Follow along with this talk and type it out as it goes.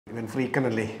ഇവൻ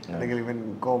ഫ്രീക്കനല്ലേ അല്ലെങ്കിൽ ഇവൻ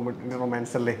കോമഡി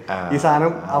റൊമാൻസ് അല്ലേ ഈ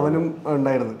സാധനം അവനും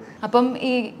ഉണ്ടായിരുന്നു. അപ്പം ഈ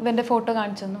ഇവന്റെ ഫോട്ടോ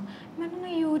കാണിച്ചു തന്നു.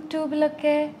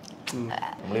 യൂട്യൂബിലൊക്കെ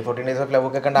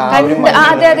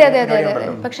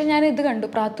പക്ഷെ ഞാൻ ഇത് കണ്ടു,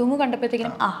 പ്രാത്തൂമ്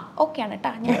കണ്ടപ്പോഴത്തേക്കും ഓക്കെയാണ്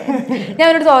കേട്ടാ, ഞാൻ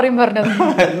അവരോട് സോറിയും പറഞ്ഞത്.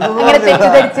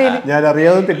 ഞാൻ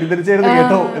അറിയാതെ തെറ്റിദ്ധരിച്ചായിരുന്നു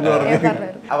കേട്ടോ എന്ന് പറഞ്ഞു.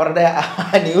 അവരുടെ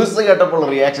ന്യൂസ് കേട്ടപ്പോൾ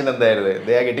റിയാക്ഷൻ എന്തായിരുന്നു?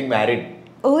 They are getting married.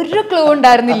 ഒരു ക്ലൂ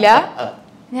ഉണ്ടായിരുന്നില്ല.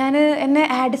 ഞാൻ എന്നെ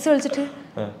ആഡ്സ് വിളിച്ചിട്ട്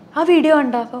ആ വീഡിയോ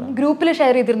കണ്ടോ, അപ്പം ഗ്രൂപ്പിൽ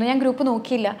ഷെയർ ചെയ്തിരുന്നു. ഞാൻ ഗ്രൂപ്പ്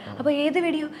നോക്കിയില്ല. അപ്പൊ ഏത്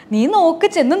വീഡിയോ? നീ നോക്ക്,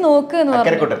 ചെന്ന് നോക്ക് എന്ന്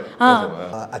പറഞ്ഞു.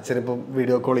 അച്ഛനിപ്പം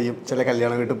വീഡിയോ കോൾ ചെയ്യും ചില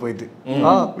കല്യാണം വീട്ടിൽ പോയിട്ട്.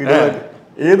 വീഡിയോ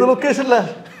ഏത് ലൊക്കേഷനില്ല?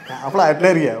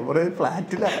 ഫ്ലാറ്റിലറിയാ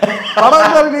ഫ്ലാറ്റില്ല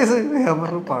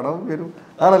പടം വരും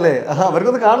ആണല്ലേ,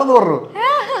 അവർക്കൊന്ന് കാണുമെന്ന് പറഞ്ഞു.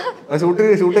 ഷൂട്ട്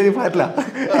ചെയ്ത് ഫ്ലാറ്റിലാ.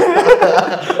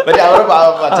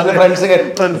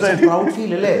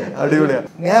 അടിപൊളിയാ.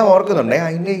 ഞാൻ ഓർക്കുന്നുണ്ടേ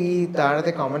അതിന്റെ ഈ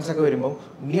താഴത്തെ കമന്റ്സ് ഒക്കെ വരുമ്പോ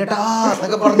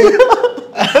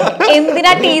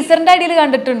എന്തിനാ ടീച്ചറിന്റെ അടിയിൽ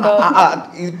കണ്ടിട്ടുണ്ടോ?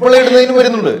 ഇപ്പോഴും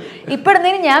വരുന്നുണ്ട്. ഇപ്പൊ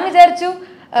ഇടുന്നതിന് ഞാൻ വിചാരിച്ചു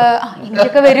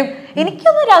എനിക്കൊക്കെ വരും.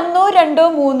 എനിക്കൊന്നും 1, 2,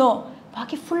 3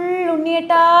 ബാക്കി full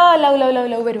ഉണ്ണിയേട്ടാ love love love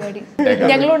love പരിപാടി.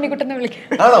 ഞങ്ങൾ ഉണ്ണിക്കുട്ടനെ വിളിക്കും.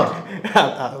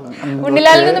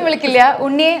 ഉണ്ണിലാലിനൊന്നും വിളിക്കില്ല,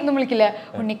 ഉണ്ണിയെ ഒന്നും വിളിക്കില്ല,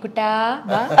 ഉണ്ണിക്കുട്ടാ.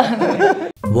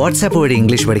 വാട്സാപ്പ് വഴി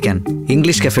ഇംഗ്ലീഷ് പഠിക്കാൻ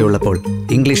ഇംഗ്ലീഷ് കഫേ ഉള്ളപ്പോൾ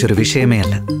ഇംഗ്ലീഷ് ഒരു വിഷയമേ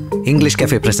അല്ല. English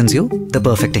cafe presents you the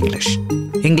perfect English.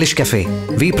 English cafe,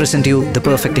 we present you the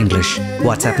perfect English.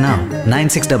 WhatsApp now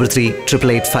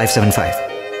 9633388575.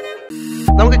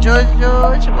 നമുക്ക്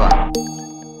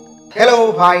hello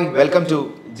hi, welcome to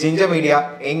ginger media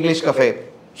English cafe.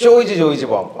 ചോദിച്ച്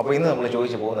പോവാം. അപ്പോൾ ഇന്ന് നമ്മൾ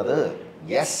ചോദിച്ചു പോകുന്നത്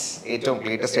ഏറ്റവും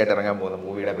ലേറ്റസ്റ്റ് ആയിട്ട് ഇറങ്ങാൻ പോകുന്ന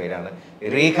മൂവിയുടെ പേരാണ്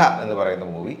രേഖ എന്ന് പറയുന്ന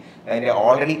മൂവി. അതിൻ്റെ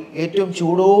ഓൾറെഡി ഏറ്റവും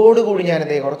ചൂടോടുകൂടി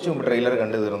ഞാനിത് കുറച്ച് മുമ്പ് ട്രെയിലർ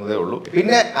കണ്ടു തീർന്നതേ ഉള്ളൂ.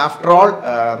 പിന്നെ ആഫ്റ്റർ ഓൾ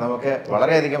നമുക്ക്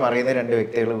വളരെയധികം അറിയുന്ന 2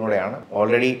 വ്യക്തികളും കൂടെയാണ്.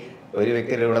 ഓൾറെഡി ഒരു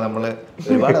വ്യക്തിയിലൂടെ നമ്മൾ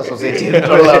ഒരുപാട് അസോസിയേറ്റ്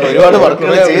ചെയ്തിട്ടുള്ളതാണ്, ഒരുപാട്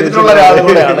വർക്കുകൾ ചെയ്തിട്ടുള്ള ഒരാളും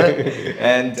കൂടെയാണ്.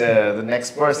 ആൻഡ്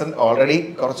നെക്സ്റ്റ് പേഴ്സൺ ഓൾറെഡി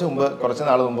കുറച്ച്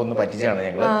നാൾ മുമ്പ് ഒന്ന് പറ്റിച്ചാണ്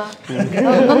ഞങ്ങൾ.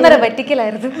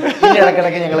 പറ്റിക്കലായിരുന്നു.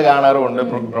 ഇടയ്ക്കിടയ്ക്ക് ഞങ്ങൾ കാണാറുമുണ്ട്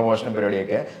പ്രൊമോഷനും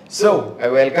പരിപാടിയൊക്കെ. So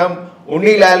welcome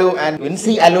Unni Lalu and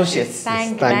Vincy Aloysius.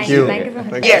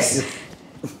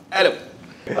 Hello.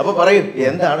 അപ്പൊ പറയൂ,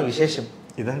 എന്താണ് വിശേഷം?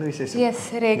 ഇതാണ് വിശേഷം.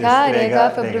 രേഖ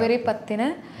ഫെബ്രുവരി 10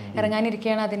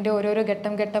 ഇറങ്ങാനിരിക്കുകയാണ്. അതിന്റെ ഓരോരോ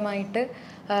ഘട്ടമായിട്ട്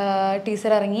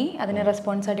ടീസർ ഇറങ്ങി, അതിന്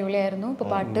റെസ്പോൺസ് അടിപൊളിയായിരുന്നു. ഇപ്പൊ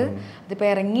പാട്ട് അതിപ്പോ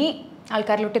ഇറങ്ങി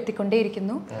ആൾക്കാരിലോട്ട്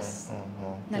എത്തിക്കൊണ്ടേയിരിക്കുന്നു.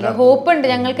 നല്ല ഹോപ്പ് ഉണ്ട്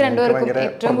ഞങ്ങൾക്ക് രണ്ടുപേർക്കും.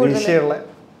 ഏറ്റവും കൂടുതൽ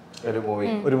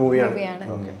ഒരു മൂവിയാണ്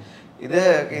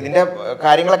ഇതിന്റെ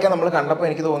കാര്യങ്ങളൊക്കെ നമ്മൾ കണ്ടപ്പോൾ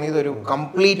എനിക്ക് തോന്നിയത് ഒരു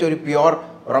കംപ്ലീറ്റ് ഒരു പ്യുവർ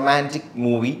റൊമാൻറ്റിക്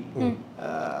മൂവി.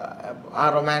 ആ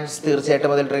റൊമാൻസ്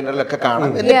തീർച്ചയായിട്ടും അതിൽ ട്രെയിലറിലൊക്കെ കാണാം.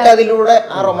 എന്നിട്ട് അതിലൂടെ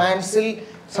ആ റൊമാൻസിൽ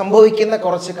സംഭവിക്കുന്ന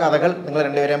കുറച്ച് കഥകൾ നിങ്ങൾ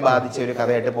രണ്ടുപേരെയും ബാധിച്ച ഒരു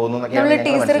കഥയായിട്ട് പോകുന്നു.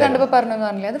 ടീസർ കണ്ടപ്പോൾ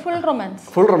പറഞ്ഞത് full romance.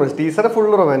 Teaser full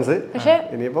romance. പക്ഷേ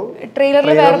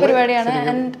ട്രെയിലറിൽ വേറെ പരിപാടിയാണ്.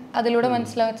 ആൻഡ് അതിലൂടെ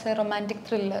മനസ്സിലാവുന്ന റൊമാൻറ്റിക്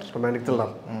ത്രില്ലർ.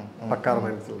 പക്കാ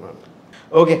romantic thriller.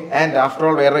 Okay. And after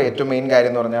all വേറെ ഏറ്റവും മെയിൻ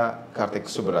കാര്യം എന്ന് പറഞ്ഞാൽ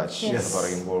കാർത്തിക് സുബ്രാജ് എന്ന്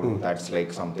പറയുമ്പോൾ ദാറ്റ്സ്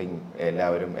ലൈക്ക് സംതിങ്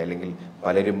എല്ലാവരും അല്ലെങ്കിൽ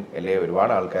പലരും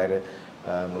ഒരുപാട് ആൾക്കാർ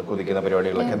നമ്മൾ കുതിക്കുന്ന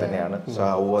പരിപാടികളൊക്കെ തന്നെയാണ്. So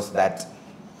how was that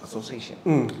association?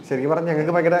 ശരിക്കും പറഞ്ഞാൽ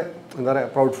ഞങ്ങൾക്ക് ഭയങ്കര എന്താ പറയുക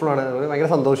പ്രൗഡ്ഫുൾ ആണ്, ഭയങ്കര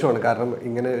സന്തോഷമാണ്. കാരണം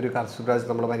ഇങ്ങനെ ഒരു കാർത്തിക് സുബ്രാജ്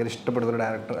നമ്മൾ ഭയങ്കര ഇഷ്ടപ്പെടുന്ന ഒരു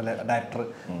ഡയറക്ടർ.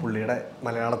 പുള്ളിയുടെ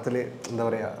മലയാളത്തിലെ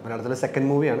സെക്കൻഡ്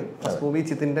മൂവിയാണ്. ഫസ്റ്റ് മൂവി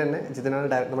ചിത്തിൻ്റെ തന്നെ. ചിത്തിനാണ്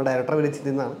നമ്മുടെ ഡയറക്ടർ പേര്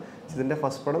ചിത്തിന്നാണ്. ചിത്തിൻ്റെ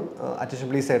ഫസ്റ്റ് പടം അറ്റൻഷൻ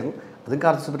പ്ലീസ് ആയിരുന്നു, അതും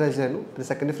കാർത്തിക് സുബ്രാജ് ആയിരുന്നു. പിന്നെ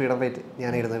സെക്കൻഡ് ഫ്രീഡം ഫൈറ്റ്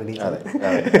ഞാനായിരുന്നു അഭിനയിച്ചത്.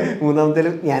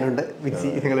 മൂന്നാമത്തേലും ഞാനുണ്ട്, വിൻസി,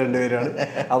 ഞങ്ങൾ 2 പേരാണ്.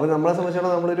 അപ്പോൾ നമ്മളെ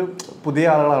സംബന്ധിച്ചിടത്തോളം നമ്മളൊരു പുതിയ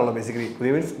ആളുകളാണല്ലോ ബേസിക്കലി. പുതിയ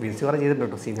മീൻസ് വിൻസി പറഞ്ഞ്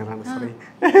ചെയ്തിട്ടുണ്ടോ, സീനിയറാണ്, സോറി.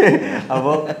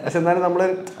 അപ്പോൾ പക്ഷെ എന്നാലും നമ്മൾ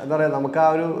എന്താ പറയുക, നമുക്ക് ആ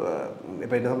ഒരു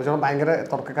ഇപ്പം എന്നെ സംബന്ധിച്ചോളം ഭയങ്കര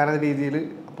തുടക്കക്കാരെന്ന രീതിയിൽ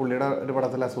പുള്ളിയുടെ ഒരു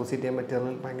പടത്തിൽ അസോസിയേറ്റ് ചെയ്യാൻ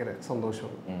പറ്റിയതിൽ ഭയങ്കര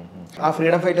സന്തോഷമാണ്. ആ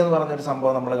ഫ്രീഡം ഫൈറ്റ് എന്ന് പറഞ്ഞൊരു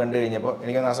സംഭവം നമ്മൾ കണ്ടു കഴിഞ്ഞപ്പോൾ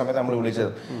എനിക്ക് ആ സമയത്ത് നമ്മൾ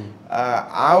വിളിച്ചത്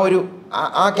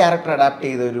ആ ക്യാരക്ടർ അഡാപ്റ്റ്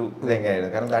ചെയ്ത ഒരു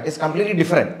ഇതെങ്ങനെയായിരുന്നു? കാരണം ദാറ്റ് ഈസ് കംപ്ലീറ്റ്ലി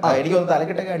ഡിഫറെന്റ്. എനിക്ക് ഒന്ന്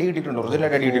തലക്കെട്ടൊക്കെ അടി കിട്ടിയിട്ടുണ്ടോ?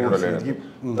 ഒറിജിനലായിട്ട് അടി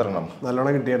കിട്ടിയിട്ടുണ്ടല്ലോ?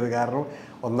 നല്ലോണം കിട്ടിയായിരുന്നു. കാരണം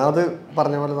ഒന്നാമത്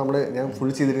പറഞ്ഞ പോലെ ഞാൻ ഫുൾ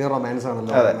ചെയ്തിരിക്കുന്ന റൊമാൻസ്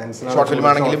ആണല്ലോ. ഷോർട്ട്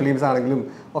ഫിലിംസ് ആണെങ്കിലും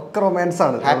ഒക്കെ റൊമാൻസ്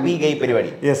ആണ്. ഹാപ്പി ഗെയ് പരിപാടി.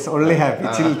 യെസ്, ഓൺലി ഹാപ്പി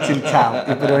ചിൽ ചാം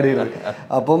ഈ പരിപാടിയാണ്.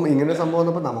 അപ്പം ഇങ്ങനെ സംഭവം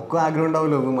വന്നപ്പോൾ നമുക്കും ആഗ്രഹം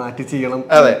ഉണ്ടാവില്ല, ഒന്ന് മാറ്റി ചെയ്യണം,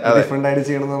 ഡിഫറെന്റ് ആയിട്ട്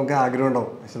ചെയ്യണം എന്ന് നമുക്ക് ആഗ്രഹം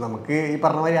ഉണ്ടാവും. പക്ഷെ നമുക്ക് ഈ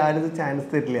പറഞ്ഞ മാതിരി ആരും ചാൻസ്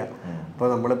തരില്ല. അപ്പോൾ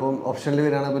നമ്മളിപ്പം ഓപ്ഷനിൽ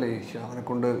വരികയാണെങ്കിൽ അവനെ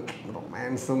കൊണ്ട്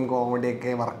റൊമാൻസും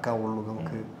കോമഡിയൊക്കെ വർക്കാവുള്ളൂ,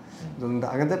 നമുക്ക് ഇതൊന്നും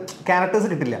അങ്ങനത്തെ ക്യാരക്ടേഴ്സ്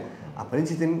കിട്ടില്ല. അപ്പോഴും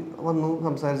ജിതിൻ വന്നു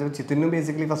സംസാരിച്ചപ്പോൾ ജിതിനും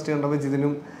ബേസിക്കലി ഫസ്റ്റ് കണ്ടപ്പോൾ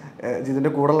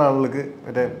ജിതിൻ്റെ കൂടെയുള്ള ആളുകൾക്ക്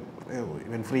മറ്റേ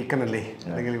ഇവൻ ഫ്രീക്കനല്ലേ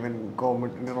അല്ലെങ്കിൽ ഇവൻ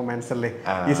കോമഡി റൊമാൻസ് അല്ലേ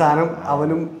ഈ സാധനം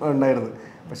അവനും ഉണ്ടായിരുന്നു.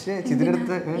 പക്ഷേ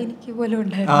ജിതിനടുത്ത്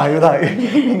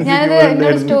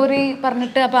ഞാനത് സ്റ്റോറി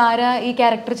പറഞ്ഞിട്ട് അപ്പോൾ ആരാ ഈ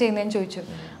ക്യാരക്ടർ ചെയ്യുന്നതെന്ന് ചോദിച്ചു.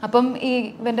 അപ്പം ഈ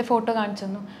ഇവന്റെ ഫോട്ടോ കാണിച്ചു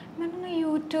തന്നു.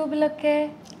 യൂട്യൂബിലൊക്കെ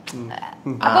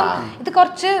അപ്പം ഇത്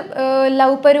കുറച്ച്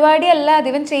ലവ് പരിപാടി അല്ല,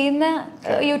 ഇവൻ ചെയ്യുന്ന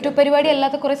യൂട്യൂബ് പരിപാടി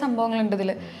അല്ലാത്ത കുറെ സംഭവങ്ങളുണ്ട്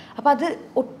ഇതില്. അപ്പൊ അത്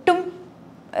ഒട്ടും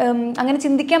അങ്ങനെ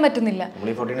ചിന്തിക്കാൻ പറ്റുന്നില്ല.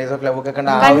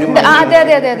 അതെ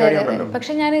അതെ അതെ അതെ അതെ.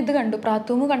 പക്ഷെ ഞാൻ ഇത് കണ്ടു,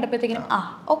 പ്രാത്തൂമ് കണ്ടപ്പോഴത്തേക്കിനും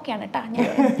ഓക്കെ ആണ് കേട്ടാ,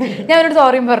 ഞാൻ അവരോട്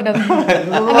സോറിയും പറഞ്ഞത്.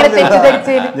 അങ്ങനെ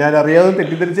തെറ്റിദ്ധരിച്ചു.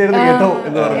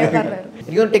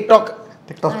 ടിക്ടോക്ക്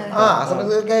ആ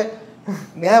സമയത്തൊക്കെ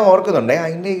ഞാൻ ഓർക്കുന്നുണ്ടേ,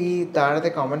 അതിന്റെ ഈ താഴത്തെ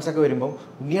കമന്റ്സ് ഒക്കെ വരുമ്പോ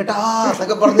ഉണ്ണിയേട്ടാ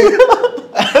എന്നൊക്കെ പറഞ്ഞു.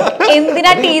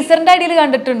 എന്തിനാ ടീച്ചറിന്റെ അടിയിൽ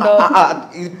കണ്ടിട്ടുണ്ടോ?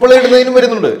 ഇപ്പോഴും ഇടുന്നതിനും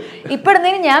വരുന്നുണ്ട്. ഇപ്പൊ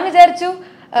ഇടുന്നതിന് ഞാൻ വിചാരിച്ചു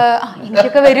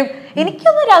എനിക്കൊക്കെ വരും.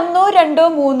 എനിക്കൊന്നും 1, 2,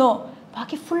 3,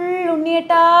 ബാക്കി full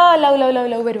ഉണ്ണിയേട്ടാ love love love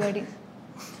love പരിപാടി.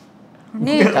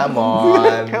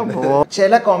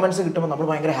 ചില കോമന്റ്സ് കിട്ടുമ്പോൾ നമ്മൾ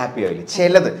ഭയങ്കര ഹാപ്പി ആവില്ലേ?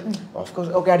 ചിലത്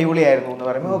ഓഫ്കോഴ്സ് ഓക്കെ അടിപൊളിയായിരുന്നു എന്ന്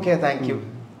പറയുമ്പോൾ ഓക്കെ താങ്ക് യു,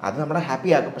 അത് നമ്മളെ ഹാപ്പി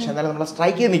ആക്കും. പക്ഷെ എന്നാലും നമ്മളെ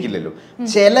സ്ട്രൈക്ക് ചെയ്ത് നിൽക്കില്ലല്ലോ.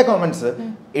 ചില കോമന്റ്സ്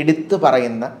എടുത്തു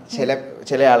പറയുന്ന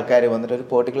ചില ആൾക്കാർ വന്നിട്ട് ഒരു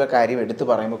പെർട്ടിക്കുലർ കാര്യം എടുത്തു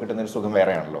പറയുമ്പോൾ കിട്ടുന്ന ഒരു സുഖം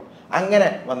വേറെയാണല്ലോ. അങ്ങനെ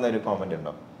വന്നൊരു കോമന്റ്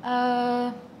ഉണ്ടോ?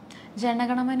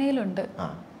 ജനഗണമനയിലുണ്ട്.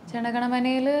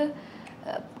 ജനഗണമനയില്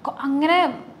അങ്ങനെ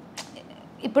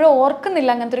ഇപ്പോഴും ഓർക്കുന്നില്ല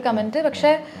അങ്ങനത്തെ ഒരു കമന്റ്.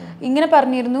 പക്ഷെ ഇങ്ങനെ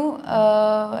പറഞ്ഞിരുന്നു,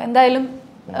 എന്തായാലും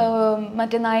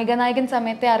മറ്റേ നായകൻ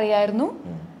സമയത്തെ അറിയായിരുന്നു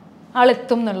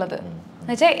ആളെത്തും എന്നുള്ളത്.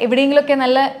 എന്നുവെച്ചാൽ എവിടെയെങ്കിലുമൊക്കെ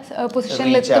നല്ല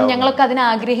പൊസിഷനിൽ എത്തും, ഞങ്ങളൊക്കെ അതിനെ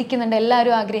ആഗ്രഹിക്കുന്നുണ്ട്,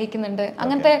 എല്ലാവരും ആഗ്രഹിക്കുന്നുണ്ട്.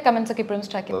 അങ്ങനത്തെ കമന്റ്സ് ഒക്കെ ഇപ്പോഴും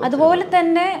സ്ട്രൈക്ക് ചെയ്യും. അതുപോലെ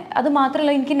തന്നെ അത്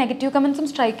മാത്രമല്ല, എനിക്ക് നെഗറ്റീവ് കമന്റ്സും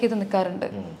സ്ട്രൈക്ക് ചെയ്ത് നിൽക്കാറുണ്ട്.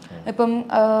 ഇപ്പം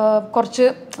കുറച്ച്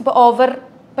ഇപ്പൊ ഓവർ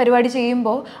പരിപാടി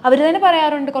ചെയ്യുമ്പോൾ അവർ തന്നെ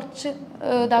പറയാറുണ്ട് കുറച്ച്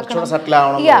ഇതാക്കണം,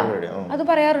 അത്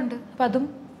പറയാറുണ്ട്. അപ്പൊ അതും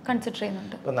കൺസിഡർ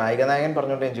ചെയ്യുന്നുണ്ട്. നായകൻ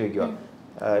പറഞ്ഞോണ്ട് ഞാൻ ചോദിക്കുക,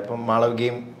 ഇപ്പം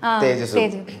മാളവികയും തേജസും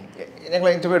ഞങ്ങൾ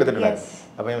ഇന്റർവ്യൂ എടുത്തിട്ടുണ്ടായിരുന്നു.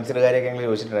 അപ്പൊ എംസിന്റെ കാര്യമൊക്കെ ഞങ്ങൾ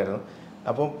ചോദിച്ചിട്ടുണ്ടായിരുന്നു.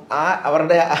 അപ്പം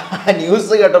അവരുടെ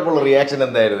ന്യൂസ് കേട്ടപ്പോൾ റിയാക്ഷൻ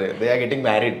എന്തായിരുന്നു? They are getting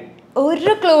married.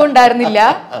 ഒരു ക്ലൂ ഉണ്ടായിരുന്നില്ല.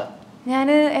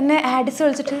 എന്നെ ആഡിസ്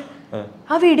വിളിച്ചിട്ട്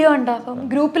ആ വീഡിയോ ഉണ്ടോ, അപ്പം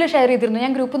ഗ്രൂപ്പിൽ ഷെയർ ചെയ്തിരുന്നു.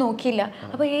 ഞാൻ ഗ്രൂപ്പ് നോക്കിയില്ല.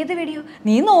 അപ്പൊ ഏത് വീഡിയോ?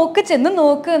 നീ ചെന്ന്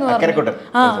നോക്ക് എന്ന് പറഞ്ഞു.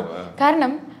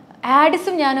 കാരണം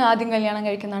ആഡിസും ഞാനും ആദ്യം കല്യാണം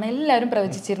കഴിക്കുന്നതാണ് എല്ലാവരും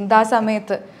പ്രവചിച്ചിരുന്നത് ആ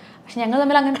സമയത്ത്. പക്ഷെ ഞങ്ങൾ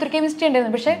തമ്മിൽ അങ്ങനത്തെ ഒരു കെമിസ്ട്രി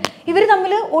ഉണ്ടായിരുന്നു. പക്ഷെ ഇവർ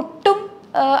തമ്മിൽ ഒട്ടും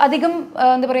അധികം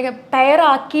എന്താ പറയുക പെയർ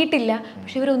ആക്കിയിട്ടില്ല.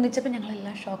 പക്ഷെ ഇവർ ഒന്നിച്ചപ്പോൾ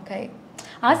ഞങ്ങളെല്ലാം ഷോക്കായി.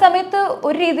 ആ സമയത്ത്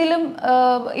ഒരു രീതിയിലും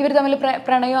ഇവർ തമ്മിൽ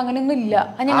പ്രണയം അങ്ങനെയൊന്നും ഇല്ല.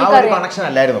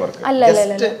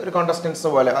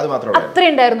 അത്രേ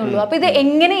ഉണ്ടായിരുന്നുള്ളൂ. അപ്പൊ ഇത്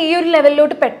എങ്ങനെ ഈ ഒരു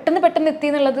ലെവലിലോട്ട് പെട്ടെന്ന് എത്തി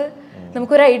എന്നുള്ളത്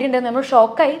നമുക്കൊരു ഐഡിയ ഉണ്ടായിരുന്നു. നമ്മൾ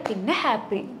ഷോക്കായി, പിന്നെ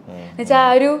ഹാപ്പി. എന്നുവെച്ചാൽ ആ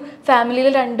ഒരു ഫാമിലിയിൽ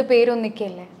 2 പേര്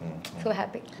ഒന്നിക്കല്ലേ, സോ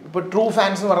ഹാപ്പി. ഇപ്പൊ ട്രൂ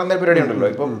ഫാൻസ് എന്ന് പറയുന്ന പരിപാടി ഉണ്ടല്ലോ.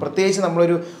 ഇപ്പൊ പ്രത്യേകിച്ച്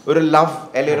നമ്മളൊരു ലവ്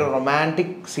അല്ലെങ്കിൽ ഒരു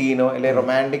റൊമാൻറ്റിക് സീനോ അല്ലെങ്കിൽ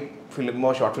റൊമാൻറ്റിക് ഫിലിമോ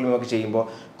ഷോർട്ട് ഫിലിമോ ഒക്കെ ചെയ്യുമ്പോൾ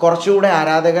കുറച്ചുകൂടെ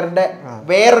ആരാധകരുടെ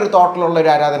വേറൊരു തോട്ടിലുള്ള ഒരു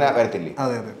ആരാധന വരത്തില്ലേ?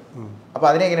 അതെ അതെ. അപ്പൊ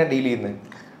അതിനെ എങ്ങനെ ഡീൽ ചെയ്യുന്നത്?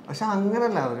 പക്ഷെ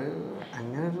അങ്ങനല്ല,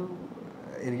 അങ്ങനൊരു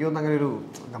എനിക്ക് തോന്നുന്നു അങ്ങനെ ഒരു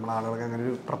നമ്മളെ ആളുകൾക്ക് അങ്ങനെ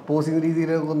ഒരു പ്രപ്പോസിങ്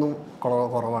രീതിയിലൊന്നും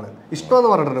കുറവാണ്. ഇഷ്ടമെന്ന്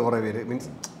പറഞ്ഞിട്ടുണ്ട് കുറേ പേര്. മീൻസ്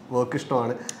വർക്ക്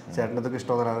ഇഷ്ടമാണ്, ചേട്ടനതൊക്കെ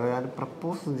ഇഷ്ടമെന്ന് പറയുന്നത്. ഞാൻ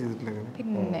പ്രപ്പോസ് ചെയ്തിട്ടില്ല അങ്ങനെ.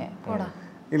 പിന്നെ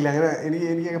ഇല്ല അങ്ങനെ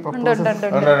എനിക്ക് പ്രപ്പോസ്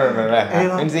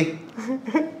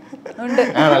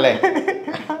ആണല്ലേ?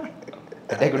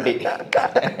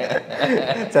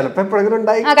 ചിലപ്പോ എപ്പോഴെങ്കിലും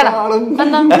ഉണ്ടായി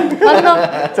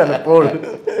ചിലപ്പോൾ.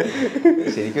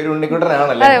 ശരിക്കും ഒരു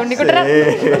ഉണ്ണിക്കുട്ടനാണല്ലേ?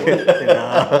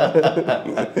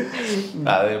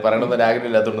 അത് പറയണമെന്ന്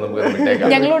ആഗ്രഹമില്ലാത്തതുകൊണ്ട് നമുക്ക്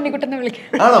ഞങ്ങൾ ഉണ്ണിക്കുട്ടനെ വിളിക്കാം.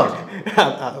 ആണോ?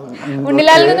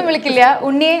 ഉണ്ണിലാലിനൊന്നും വിളിക്കില്ല,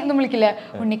 ഉണ്ണിയെ ഒന്നും വിളിക്കില്ല,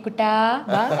 ഉണ്ണിക്കുട്ടാ.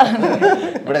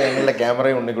 ഇവിടെ ഞങ്ങളുടെ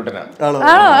ക്യാമറയും ഉണ്ണിക്കുട്ടനാണ്.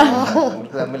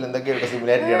 തമ്മിൽ എന്തൊക്കെയൊക്കെ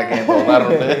സിമിലാരിറ്റി അടക്കാൻ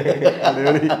തോന്നാറുണ്ട്.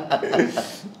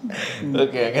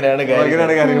 ഓക്കെ, അങ്ങനെയാണ് കാര്യങ്ങൾ.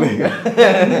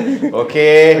 ഓക്കെ.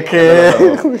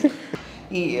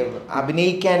 ഈ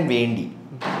അഭിനയിക്കാൻ വേണ്ടി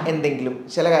എന്തെങ്കിലും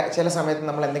ചില സമയത്ത്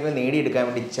നമ്മൾ എന്തെങ്കിലും നേടിയെടുക്കാൻ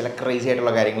വേണ്ടി ചില ക്രേസി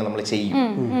ആയിട്ടുള്ള കാര്യങ്ങൾ നമ്മൾ ചെയ്യും.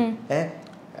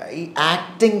 ഈ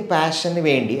ആക്ടിങ് പാഷന്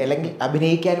വേണ്ടി അല്ലെങ്കിൽ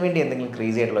അഭിനയിക്കാൻ വേണ്ടി എന്തെങ്കിലും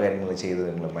ക്രേസി ആയിട്ടുള്ള കാര്യങ്ങൾ ചെയ്ത്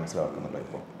നിങ്ങൾ മനസ്സിലാക്കുന്നുണ്ടോ?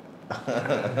 ഇപ്പോൾ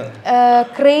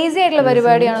ക്രേസി ആയിട്ടുള്ള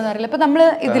പരിപാടിയാണെന്ന് അറിയില്ല. ഇപ്പൊ നമ്മള്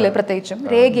ഇതില് പ്രത്യേകിച്ചും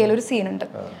രേഖയിൽ ഒരു സീനുണ്ട്,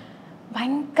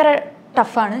 ഭയങ്കര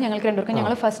ടഫാണ് ഞങ്ങൾക്ക് രണ്ടുപേർക്കും.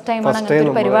 ഞങ്ങൾ ഫസ്റ്റ് ടൈമാണ് അങ്ങനത്തെ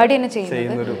ഒരു പരിപാടി തന്നെ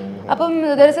ചെയ്യുന്നത്. അപ്പം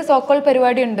സോക്കോൾ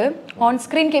പരിപാടി ഉണ്ട്. ഓൺ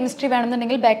സ്ക്രീൻ കെമിസ്ട്രി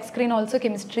വേണമെന്നുണ്ടെങ്കിൽ back screen also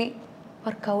chemistry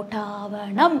workout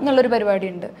ആവണം എന്നുള്ളൊരു പരിപാടി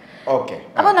ഉണ്ട്.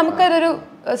 അപ്പൊ നമുക്കതൊരു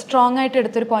സ്ട്രോങ് ആയിട്ട്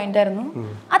എടുത്തൊരു പോയിന്റ് ആയിരുന്നു.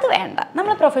 അത് വേണ്ട,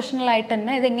 നമ്മൾ പ്രൊഫഷണൽ ആയിട്ട്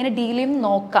തന്നെ ഇതെങ്ങനെ ഡീൽ ചെയ്യും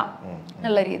നോക്കാം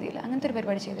എന്നുള്ള രീതിയിൽ അങ്ങനത്തെ ഒരു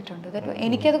പരിപാടി ചെയ്തിട്ടുണ്ട്.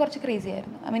 എനിക്കത് കുറച്ച് ക്രേസി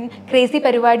ആയിരുന്നു. ഐ മീൻ ക്രേസി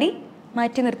പരിപാടി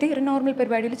മാറ്റി നിർത്തി ഒരു നോർമൽ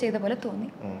പരിപാടിയിൽ ചെയ്ത പോലെ തോന്നി.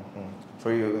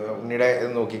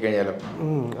 നോക്കിക്കഴിഞ്ഞാലും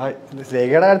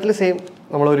രേഖയുടെ കാര്യത്തിൽ സെയിം,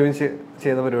 നമ്മൾ ഒരുമിച്ച്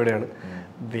ചെയ്ത പരിപാടിയാണ്.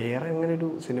 വേറെ അങ്ങനെ ഒരു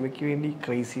സിനിമയ്ക്ക് വേണ്ടി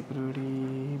ക്രേസി പരിപാടി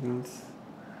മീൻസ്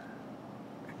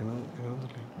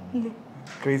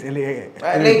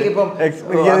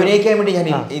അഭിനയിക്കാൻ വേണ്ടി ഞാൻ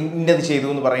ഇന്നത് ചെയ്തു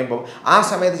എന്ന് പറയുമ്പോൾ ആ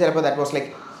സമയത്ത് ചിലപ്പോൾ ദാറ്റ് വാസ്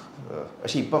ലൈക്ക്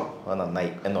പക്ഷെ ഇപ്പം നന്നായി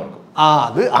എന്ന് ഓർക്കും.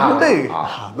 അത്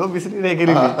ഒബ്വിയസ്ലി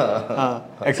രേഖയിലില്ല.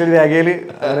 ആക്ച്വലി രേഖയില്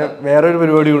അങ്ങനെ വേറൊരു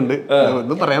പരിപാടി ഉണ്ട്,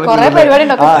 ഒന്നും പറയാൻ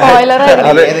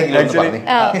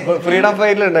ഫ്രീഡം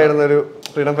ഫൈറ്റിൽ ഉണ്ടായിരുന്ന ഒരു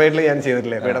ഫ്രീഡം ഫൈറ്റിൽ ഞാൻ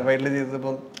ചെയ്തിട്ടില്ലേ. ഫ്രീഡം ഫൈറ്റിൽ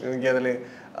ചെയ്തപ്പം എനിക്കതില്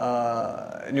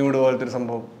ന്യൂഡ് പോലത്തെ ഒരു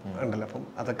സംഭവം ഉണ്ടല്ലോ. അപ്പം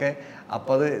അതൊക്കെ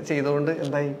അപ്പം അത് ചെയ്തുകൊണ്ട്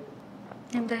എന്തായി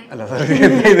അല്ല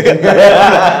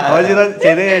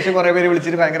ചെയ്തതിനു ശേഷം കുറെ പേര്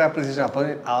വിളിച്ചിട്ട് ഭയങ്കര അപ്രീസിയേഷൻ. അപ്പൊ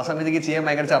ആ സമയത്തേക്ക് ചെയ്യാൻ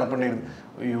ഭയങ്കര ചടപ്പുണ്ടായിരുന്നു.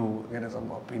 അയ്യോ ഇങ്ങനെ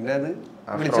സംഭവം. പിന്നെ അത്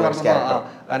വിളിച്ച് പറഞ്ഞപ്പോ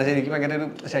കാരണം ശരിക്കും ഭയങ്കര ഒരു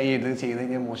ഷൈ ചെയ്ത്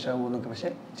കഴിഞ്ഞാൽ മോശമാകുമെന്നൊക്കെ. പക്ഷെ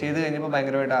ചെയ്ത് കഴിഞ്ഞപ്പോൾ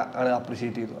ഭയങ്കരമായിട്ട് ആള്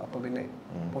അപ്രീഷിയേറ്റ് ചെയ്തു. അപ്പൊ പിന്നെ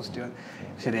പോസിറ്റീവ്.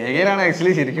 പക്ഷെ രേഖയിലാണ്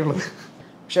ആക്ച്വലി ശരിക്കുള്ളത്.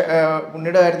 പക്ഷെ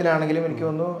ഉണ്ണിയുടെ കാര്യത്തിലാണെങ്കിലും എനിക്ക്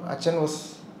തോന്നുന്നു അച്ഛൻ വാസ്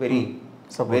വെരി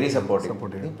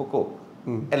സപ്പോർട്ടീവ്. പൊക്കോ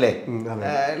അല്ലേ,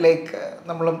 ലൈക്ക്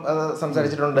നമ്മളും അത്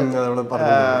സംസാരിച്ചിട്ടുണ്ട്.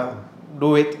 ഡു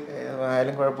ഇറ്റ്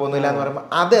ആയാലും കുഴപ്പമൊന്നുമില്ല എന്ന് പറയുമ്പോൾ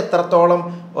അത് എത്രത്തോളം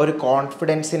ഒരു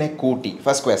കോൺഫിഡൻസിനെ കൂട്ടി.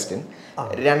 First question.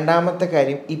 രണ്ടാമത്തെ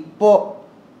കാര്യം, ഇപ്പോൾ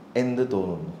എന്ത്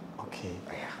തോന്നുന്നു? ഓക്കെ,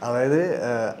 അതായത്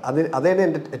അതാണ്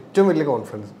എൻ്റെ ഏറ്റവും വലിയ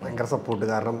കോൺഫിഡൻസ്, ഭയങ്കര സപ്പോർട്ട്.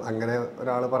 കാരണം അങ്ങനെ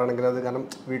ഒരാൾ പറയണമെങ്കിൽ അത്, കാരണം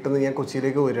വീട്ടിൽ നിന്ന് ഞാൻ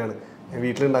കൊച്ചിയിലേക്ക് വരികയാണ്, ഞാൻ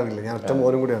വീട്ടിലുണ്ടാവില്ല, ഞാൻ ഒറ്റ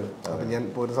മോനും കൂടിയാണ്. അപ്പം ഞാൻ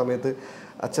പോരുന്ന സമയത്ത്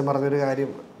അച്ഛൻ പറഞ്ഞൊരു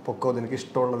കാര്യം, പൊക്കോ എനിക്ക്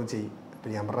ഇഷ്ടമുള്ളത് ചെയ്യും.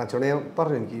 അപ്പം ഞാൻ പറഞ്ഞ അച്ഛനോട് ഞാൻ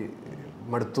പറഞ്ഞു എനിക്ക്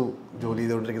മടുത്തു, ജോലി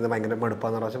ചെയ്തുകൊണ്ടിരിക്കുന്നത് ഭയങ്കര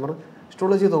മടുപ്പാന്ന് പറഞ്ഞു. അച്ഛൻ പറഞ്ഞു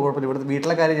ഇഷ്ടമുള്ളത് ചെയ്തോ, കുഴപ്പമില്ല, ഇവിടുത്തെ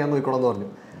വീട്ടിലെ കാര്യം ഞാൻ നോക്കിക്കോളാം എന്ന് പറഞ്ഞു.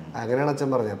 അങ്ങനെയാണ് അച്ഛൻ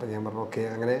പറഞ്ഞത്. അപ്പം ഞാൻ പറഞ്ഞു ഓക്കെ.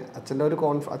 അങ്ങനെ അച്ഛൻ്റെ ഒരു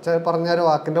അച്ഛൻ പറഞ്ഞ ഒരു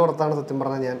വാക്കിൻ്റെ പുറത്താണ് സത്യം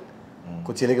പറഞ്ഞാൽ ഞാൻ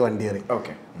കൊച്ചിയിലേക്ക് വണ്ടി കയറി.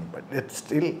 ഓക്കെ, ബട്ട്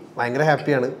സ്റ്റിൽ ഭയങ്കര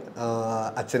ഹാപ്പിയാണ്.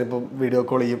 അച്ഛനിപ്പം വീഡിയോ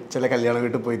കോൾ ചെയ്യും ചില കല്യാണ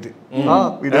വീട്ടിൽ പോയിട്ട്.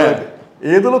 വീഡിയോ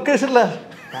ഏത് ലൊക്കേഷനിലാ?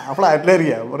 ആ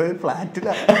ഫ്ലാറ്റിലായിരിക്കാം. പറയും ഫ്ലാറ്റില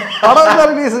പടം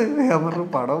റിലീസ്. ഞാൻ പറഞ്ഞു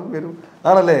പടം വരും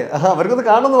ആണല്ലേ, അവർക്കൊന്ന്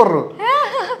കാണുമെന്ന് പറഞ്ഞു.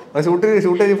 ഷൂട്ട്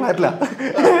കഴിഞ്ഞ് ഫ്ലാറ്റിലാ.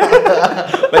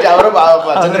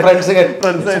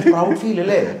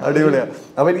 അടിപൊളിയാ.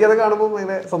 അപ്പൊ എനിക്കത് കാണുമ്പോൾ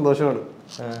ഭയങ്കര സന്തോഷമാണ്,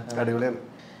 അടിപൊളിയാണ്.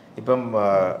 ഇപ്പം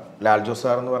ലാൽ ജോസ്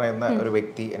സാർ എന്ന് പറയുന്ന ഒരു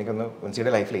വ്യക്തി എനിക്കൊന്ന്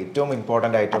വിൻസിയുടെ ലൈഫിൽ ഏറ്റവും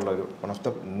ഇമ്പോർട്ടൻ്റ് ആയിട്ടുള്ള ഒരു one of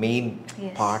the main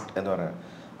part എന്ന് പറയുന്നത്.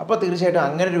 അപ്പോൾ തീർച്ചയായിട്ടും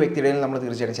അങ്ങനെ ഒരു വ്യക്തിയുടെ നമ്മൾ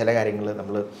തീർച്ചയായിട്ടും ചില കാര്യങ്ങൾ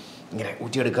നമ്മൾ ഇങ്ങനെ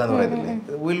ഊറ്റിയെടുക്കുക എന്ന് പറയുന്നില്ലേ,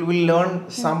 will learn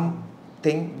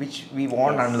something which we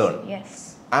won't unlearn.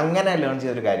 അങ്ങനെ ലേൺ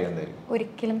ചെയ്തൊരു കാര്യം എന്തായാലും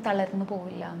ഒരിക്കലും തളർന്നു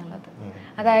പോവില്ല എന്നുള്ളത്.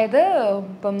 അതായത്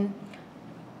ഇപ്പം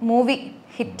മൂവി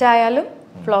ഹിറ്റായാലും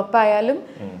ഫ്ലോപ്പ് ആയാലും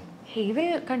he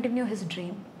will continue his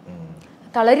dream.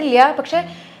 തളരില്ല. പക്ഷെ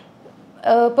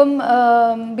ഇപ്പം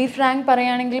ബി ഫ്രാങ്ക്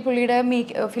പറയുകയാണെങ്കിൽ പുള്ളിയുടെ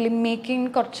ഫിലിം മേക്കിംഗ്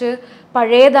കുറച്ച്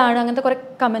പഴയതാണ്, അങ്ങനത്തെ കുറേ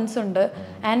കമൻസ് ഉണ്ട്.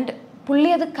 ആൻഡ് പുള്ളി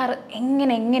അത്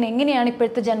എങ്ങനെയാണ്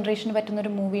ഇപ്പോഴത്തെ ജനറേഷന്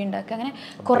പറ്റുന്നൊരു മൂവി ഉണ്ടാക്കുക, അങ്ങനെ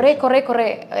കുറേ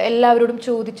എല്ലാവരോടും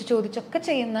ചോദിച്ചൊക്കെ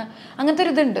ചെയ്യുന്ന അങ്ങനത്തെ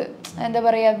ഒരു ഇതുണ്ട്. എന്താ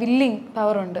പറയുക, വില്ലിങ്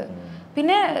പവറുണ്ട്.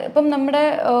 പിന്നെ ഇപ്പം നമ്മുടെ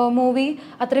മൂവി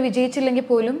അത്ര വിജയിച്ചില്ലെങ്കിൽ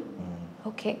പോലും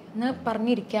ഓക്കെ എന്ന്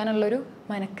പറഞ്ഞിരിക്കാനുള്ളൊരു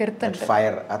മനക്കരുത്തുണ്ട്.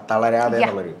 ഫയർ തളരാതെ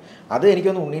എന്നുള്ളൊരു അത്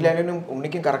എനിക്കൊന്ന് ഉണ്ണിലാലും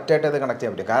ഉണ്ണിക്കും കറക്റ്റായിട്ട് അത് കണക്ട്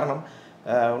ചെയ്യാൻ പറ്റും. കാരണം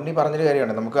ഉണ്ണി പറഞ്ഞൊരു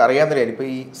കാര്യമാണ്, നമുക്ക് അറിയാവുന്ന കാര്യം. ഇപ്പോൾ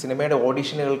ഈ സിനിമയുടെ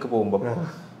ഓഡീഷനുകൾക്ക് പോകുമ്പോൾ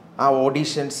ആ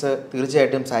ഓഡീഷൻസ്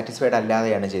തീർച്ചയായിട്ടും സാറ്റിസ്ഫൈഡ്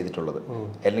അല്ലാതെയാണ് ചെയ്തിട്ടുള്ളത്,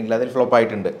 അല്ലെങ്കിൽ അതിൽ ഫ്ലോപ്പ്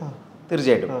ആയിട്ടുണ്ട്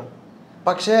തീർച്ചയായിട്ടും.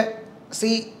 പക്ഷേ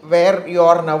C wear you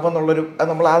are now എന്നുള്ളൊരു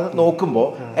നമ്മൾ അത് നോക്കുമ്പോൾ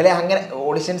അല്ലെ അങ്ങനെ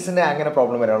ഓഡിഷൻസിന്റെ അങ്ങനെ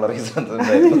പ്രോബ്ലം വരാനുള്ള റീസൺ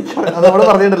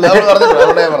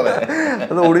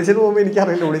ഓഡിഷൻ പോകുമ്പോൾ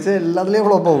എനിക്കറിയില്ല, ഓഡിഷൻ എല്ലാത്തിലെയും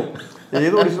ഫ്ലോപ്പ് ആവും.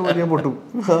 ഏത് ഓഡിഷൻ പോയി ഞാൻ പൊട്ടും.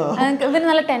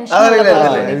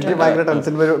 എനിക്ക് ഭയങ്കര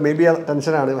ടെൻഷൻ വരും. മേ ബി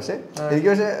ടെൻഷനാണ്. പക്ഷെ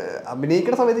എനിക്ക്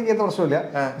അഭിനയിക്കുന്ന സമയത്ത് എനിക്ക് എന്താ പ്രശ്നമില്ല.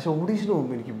 പക്ഷെ ഓഡീഷൻ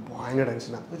പോകുമ്പോൾ എനിക്ക് ഭയങ്കര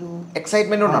ടെൻഷനാണ്. ഒരു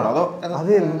എക്സൈറ്റ്മെന്റ് ഉണ്ടോ അതോ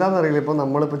അത് എന്താണെന്നറിയില്ല. ഇപ്പം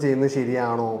നമ്മളിപ്പോൾ ചെയ്യുന്നത്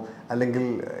ശരിയാണോ, അല്ലെങ്കിൽ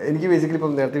എനിക്ക് ബേസിക്കലി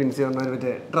ഇപ്പം നേരത്തെ വിൻസി പറഞ്ഞ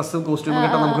മറ്റേ ഡ്രസ്സും കോസ്റ്റ്യൂമും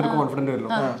കിട്ടാൻ നമുക്കൊരു കോൺഫിഡൻറ്റ്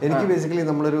വരുമല്ലോ. എനിക്ക് ബേസിക്കലി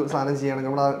നമ്മളൊരു സാധനം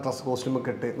ചെയ്യുകയാണെങ്കിൽ നമ്മുടെ ആ ഡ്രസ്സ്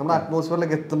കോസ്റ്റ്യൂമൊക്കെ ഇട്ട് നമ്മുടെ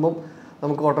അറ്റ്മോസ്ഫിയറിലേക്ക് എത്തുമ്പോൾ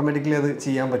നമുക്ക് ഓട്ടോമാറ്റിക്കലി അത്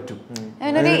ചെയ്യാൻ പറ്റും.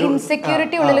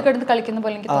 ഇൻസെക്യൂരിറ്റി ഉള്ളിൽ കിടന്ന് കളിക്കുന്ന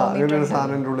പോലെ ഒരു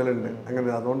സാധനം എൻ്റെ ഉള്ളിലുണ്ട്.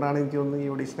 അങ്ങനെ അതുകൊണ്ടാണ് എനിക്ക് തോന്നുന്നു ഈ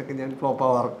ഓഡീഷനൊക്കെ ഞാൻ ഫ്ലോപ്പ്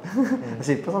ആവാറ്.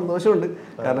 പക്ഷെ ഇപ്പം സന്തോഷമുണ്ട്.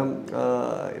 കാരണം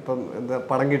ഇപ്പം എന്താ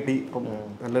പടം കിട്ടി, ഇപ്പം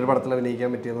നല്ലൊരു പടത്തിൽ അഭിനയിക്കാൻ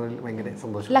പറ്റിയെന്നതിൽ ഭയങ്കര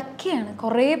സന്തോഷം. ലക്കിയാണ്.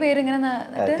 കുറേ പേര് ഇങ്ങനെ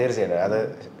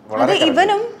തീർച്ചയായിട്ടും അത്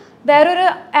ഇവനും വേറൊരു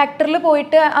ആക്ടറിൽ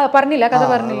പോയിട്ട് പറഞ്ഞില്ല, കഥ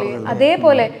പറഞ്ഞില്ലേ,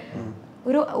 അതേപോലെ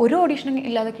ഒരു ഓഡീഷനും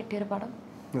ഇല്ലാതെ കിട്ടിയൊരു പടം.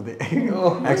 അതെ,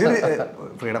 ആക്ച്വലി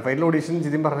ഫ്രീഡം ഫൈറ്റിൽ ഓഡീഷൻ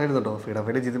ജിതിൻ പറഞ്ഞായിരുന്നു കേട്ടോ. ഫ്രീഡം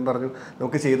ഫൈറ്റിൽ ജിതിൻ പറഞ്ഞു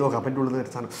നമുക്ക് ചെയ്ത് നോക്കാം, അപ്പം എൻ്റെ ഉള്ളിൽ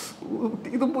നിന്ന് സാധനം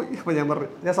ഇതും പോയി. അപ്പോൾ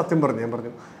ഞാൻ സത്യം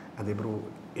പറഞ്ഞു, അതേ ബ്രോ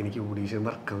എനിക്ക് ഓഡീഷൻ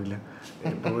വർക്കാവില്ല,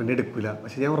 ഇപ്പോൾ എന്നെ എടുക്കില്ല,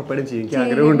 പക്ഷെ ഞാൻ ഉറപ്പായിട്ടും ചെയ്യും, എനിക്ക്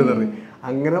ആഗ്രഹമുണ്ട് പറഞ്ഞു.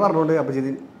 അങ്ങനെ പറഞ്ഞുകൊണ്ട് അപ്പോൾ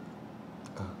ജിതിൻ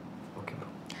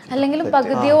അല്ലെങ്കിൽ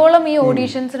പകുതിയോളം ഈ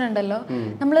ഓഡീഷൻസിനുണ്ടല്ലോ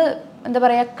നമ്മൾ എന്താ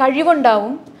പറയുക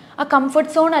കഴിവുണ്ടാവും, ആ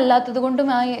കംഫർട്ട് സോൺ അല്ലാത്തത് കൊണ്ടും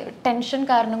ആ ടെൻഷൻ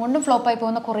കാരണം കൊണ്ടും ഫ്ലോപ്പ് ആയി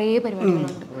പോകുന്ന കുറേ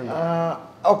പരിപാടികളുണ്ട്.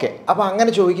 ഓക്കെ, അപ്പോൾ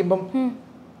അങ്ങനെ ചോദിക്കുമ്പം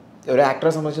ഒരു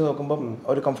ആക്ടറെ സംബന്ധിച്ച് നോക്കുമ്പോൾ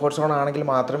ഒരു കംഫർട്ട് സോൺ ആണെങ്കിൽ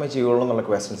മാത്രമേ ചെയ്യുള്ളൂ എന്നുള്ള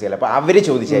ക്വസ്റ്റ്യൻസ് ചെയ്യാം. അപ്പോൾ അവർ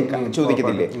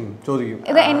ചോദിക്കത്തില്ലേ? ചോദിക്കും.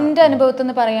 ഇത് എൻ്റെ അനുഭവത്തിൽ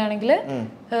നിന്ന് പറയുകയാണെങ്കിൽ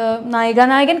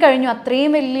നായികൻ കഴിഞ്ഞു,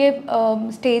 അത്രയും വലിയ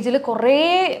സ്റ്റേജിൽ കുറേ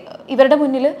ഇവരുടെ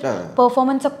മുന്നിൽ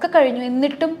പെർഫോമൻസ് ഒക്കെ കഴിഞ്ഞു,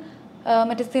 എന്നിട്ടും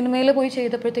മറ്റേ സിനിമയിൽ പോയി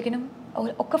ചെയ്തപ്പോഴത്തേക്കിനും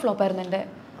ഒക്കെ ഫ്ലോപ്പായിരുന്നു എൻ്റെ.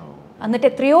 എന്നിട്ട്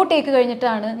എത്രയോ ടേക്ക്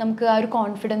കഴിഞ്ഞിട്ടാണ് നമുക്ക് ആ ഒരു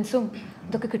കോൺഫിഡൻസും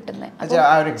ഇതൊക്കെ കിട്ടുന്നത്.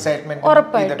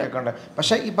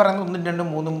 പക്ഷെ ഈ പറയുന്ന 1, 2,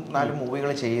 3, 4 മൂവികൾ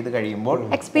ചെയ്ത് കഴിയുമ്പോൾ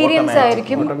എക്സ്പീരിയൻസ്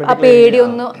ആയിരിക്കും. ആ പേടി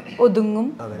ഒന്ന് ഒതുങ്ങും,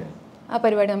 ആ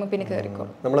പരിപാടി നമുക്ക് പിന്നെ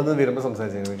കയറിക്കോളും.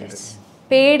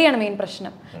 പേടിയാണ് മെയിൻ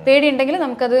പ്രശ്നം. പേടി ഉണ്ടെങ്കിൽ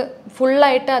നമുക്കത്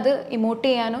ഫുള്ളായിട്ട് അത് ഇമോട്ട്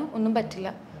ചെയ്യാനോ ഒന്നും പറ്റില്ല.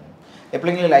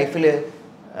 എപ്പോഴെങ്കിലും ലൈഫിൽ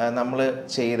നമ്മൾ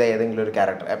ചെയ്ത ഏതെങ്കിലും ഒരു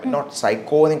ക്യാരക്ടർ, നോട്ട്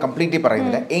സൈക്കോ എന്ന് കംപ്ലീറ്റ്ലി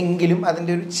പറയുന്നില്ല, എങ്കിലും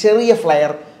അതിൻ്റെ ഒരു ചെറിയ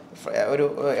ഫ്ലയർ ഒരു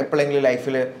എപ്പോഴെങ്കിലും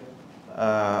ലൈഫിൽ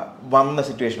വന്ന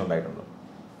സിറ്റുവേഷൻ ഉണ്ടായിട്ടുണ്ടോ?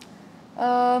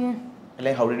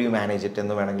 അല്ലെങ്കിൽ how did you manage it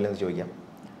എന്ന് വേണമെങ്കിലും ചോദിക്കാം.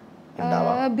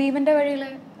 ഭീമന്റെ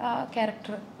വഴിയിലെ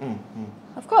ക്യാരക്ടർ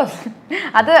ഓഫ് കോഴ്സ്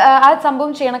അത് ആ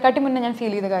സംഭവം ചെയ്യണക്കാട്ടി മുന്നേ ഞാൻ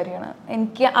ഫീൽ ചെയ്ത കാര്യമാണ്.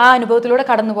 എനിക്ക് ആ അനുഭവത്തിലൂടെ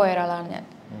കടന്നു പോയ ഒരാളാണ് ഞാൻ.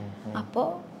 അപ്പോൾ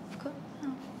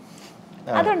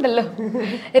അതുണ്ടല്ലോ.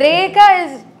 രേഖ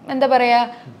എന്താ പറയാ,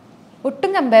 ഒട്ടും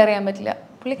കമ്പയർ ചെയ്യാൻ പറ്റില്ല.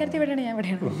 പുള്ളിക്കാരത്തി എവിടെയാണ്, ഞാൻ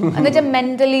എവിടെയാണ് എന്ന് വെച്ചാൽ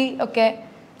മെന്റലി ഒക്കെ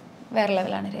വേറെ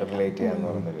ലെവലാണ്.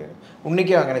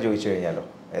 ഉണ്ണിക്കോ അങ്ങനെ ചോദിച്ചു കഴിഞ്ഞാലോ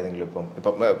ഏതെങ്കിലും ഇപ്പം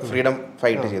ഫ്രീഡം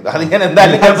ഫൈറ്റ് ചെയ്തു, അത് ഞാൻ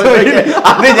എന്തായാലും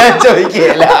ഞാൻ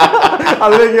ചോദിക്കുകയല്ല.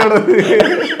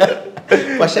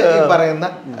 പക്ഷെ ഈ പറയുന്ന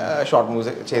ഷോർട്ട്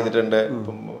മൂവ്സ് ചെയ്തിട്ടുണ്ട്,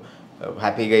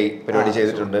 ഹാപ്പി ഗൈ പരിപാടി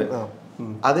ചെയ്തിട്ടുണ്ട്.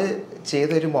 അത്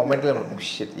ചെയ്തൊരു മൊമെന്റിൽ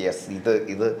യെസ്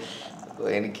ഇത്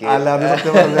എനിക്ക് എല്ലാ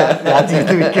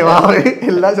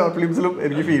ഷോർട്ട് ഫിലിംസിലും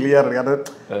എനിക്ക് ഫീൽ ചെയ്യാറുണ്ട്. കാരണം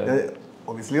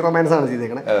ഒബിയസ്ലി റൊമാൻസ് ആണ്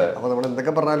ചെയ്തേക്കണേ. അപ്പൊ നമ്മൾ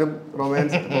എന്തൊക്കെ പറഞ്ഞാലും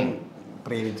റൊമാൻസ്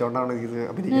പ്രേമിച്ചോണ്ടാണ് ഇത്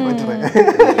അഭിനയിക്കാൻ പറ്റുന്നത്.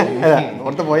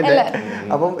 ഓർത്ത് പോയില്ലേ.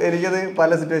 അപ്പം എനിക്കത് പല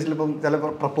സിറ്റുവേഷനിലും ഇപ്പം ചില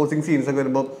പ്രപ്പോസിങ് സീൻസ് ഒക്കെ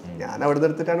വരുമ്പോൾ ഞാൻ അവിടെ നിന്ന്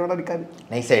എടുത്തിട്ടാണ് ഇവിടെ എടുക്കാൻ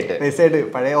നൈസായിട്ട്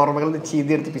പഴയ ഓർമ്മകൾ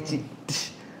ചീന്തി എടുത്ത് പിച്ചി.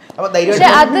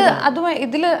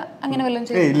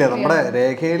 ഇല്ല, നമ്മുടെ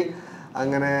രേഖയിൽ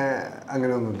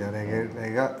അങ്ങനെയൊന്നുമില്ല.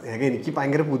 രേഖ എനിക്ക്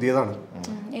ഭയങ്കര പുതിയതാണ്.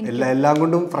 എല്ലാം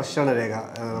കൊണ്ടും ഫ്രഷ് ആണ് രേഖ.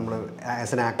 നമ്മള്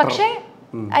ആസ് എൻ ആക്ടർ. പക്ഷേ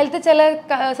അതിലത്തെ ചില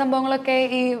സംഭവങ്ങളൊക്കെ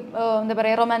ഈ എന്താ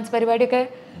പറയാ റൊമാൻസ് പരിപാടിയൊക്കെ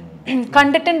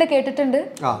കണ്ടിട്ടുണ്ട്, കേട്ടിട്ടുണ്ട്,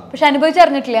 പക്ഷെ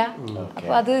അനുഭവിച്ചറിഞ്ഞിട്ടില്ല.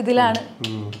 അപ്പൊ അത് ഇതിലാണ്.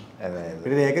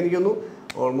 പിന്നെ രേഖ എനിക്കൊന്നു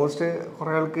ഓൾമോസ്റ്റ്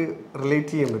കുറെ ആൾക്ക്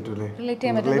റിലേറ്റ് ചെയ്യാൻ പറ്റൂലേ. റിലേറ്റ്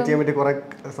ചെയ്യാൻ പറ്റിയ കുറെ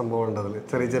സംഭവം ഉണ്ട് അതില്.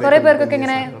 കുറെ പേർക്കൊക്കെ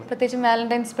ഇങ്ങനെ, പ്രത്യേകിച്ച്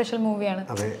വാലന്റൈൻ സ്പെഷ്യൽ മൂവിയാണ്,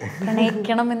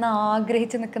 പ്രണയിക്കണം എന്ന്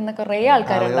ആഗ്രഹിച്ച് നിൽക്കുന്ന കുറെ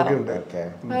ആൾക്കാരുണ്ടാവും.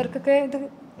 അവർക്കൊക്കെ ഇത്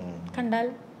കണ്ടാൽ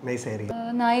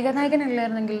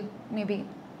നായകനല്ലായിരുന്നെങ്കിൽ മേ ബി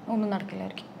ഒന്നും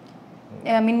നടക്കില്ലായിരിക്കും.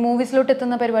 മൂവീസിലോട്ട്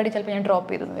എത്തുന്ന പരിപാടി ചിലപ്പോൾ ഞാൻ ഡ്രോപ്പ്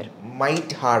ചെയ്തെന്ന് വരും.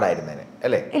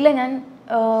 ഇല്ല, ഞാൻ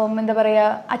എന്താ പറയാ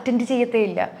അറ്റൻഡ് ചെയ്യത്തേ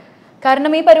ഇല്ല.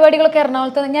 കാരണം ഈ പരിപാടികളൊക്കെ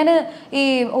എറണാകുളത്ത് ഞാൻ ഈ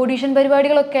ഓഡീഷൻ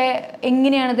പരിപാടികളൊക്കെ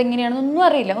എങ്ങനെയാണെന്ന് ഒന്നും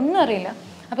അറിയില്ല.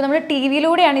 അപ്പോൾ നമ്മൾ ടി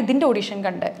വിയിലൂടെയാണ് ഇതിൻ്റെ ഓഡീഷൻ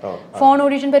കണ്ടത്. ഫോൺ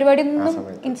ഓഡീഷൻ പരിപാടി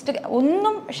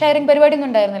ഒന്നും ഷെയറിങ് പരിപാടി ഒന്നും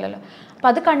ഉണ്ടായിരുന്നില്ലല്ലോ. അപ്പം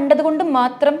അത് കണ്ടത് കൊണ്ട്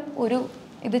മാത്രം ഒരു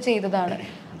ഇത് ചെയ്തതാണ്.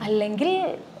 അല്ലെങ്കിൽ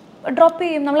ഡ്രോപ്പ്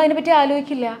ചെയ്യും, നമ്മൾ അതിനെപ്പറ്റി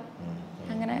ആലോചിക്കില്ല.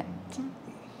 അങ്ങനെ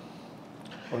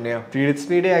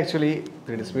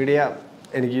മീഡിയ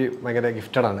എനിക്ക് ഭയങ്കര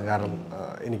ഗിഫ്റ്റഡ് ആണ്. കാരണം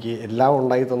എനിക്ക് എല്ലാം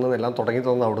ഉണ്ടായി തന്നത്, എല്ലാം തുടങ്ങി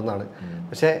തന്നത് അവിടെ നിന്നാണ്.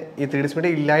 പക്ഷേ ഈ 3D മീഡിയ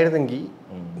ഇല്ലായിരുന്നെങ്കിൽ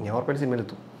ഞാൻ ഉറപ്പായിട്ട്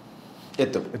സിനിമയിലെത്തും.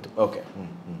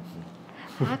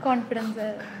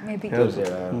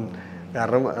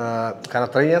 കാരണം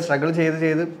അത്രയും ഞാൻ സ്ട്രഗിൾ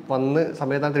ചെയ്ത് വന്ന്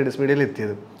സമയത്താണ് 3D മീഡിയയിൽ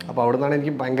എത്തിയത്. അപ്പോൾ അവിടെ നിന്നാണ്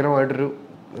എനിക്ക് ഭയങ്കരമായിട്ടൊരു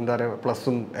എന്താ പറയുക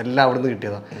പ്ലസും എല്ലാം അവിടെ നിന്ന്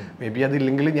കിട്ടിയതാണ്. മേ ബി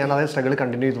അതില്ലെങ്കിൽ ഞാൻ അതേ സ്ട്രഗിൾ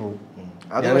കണ്ടിന്യൂ ചെയ്ത് പോകും.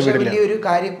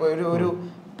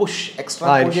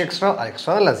 എനിക്ക്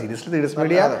എക്സ്ട്രാ അല്ല, സീരിയസ്ലി 3D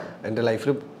മീഡിയ എൻ്റെ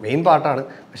ലൈഫിൽ മെയിൻ പാർട്ടാണ്.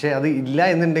 പക്ഷേ അത് ഇല്ല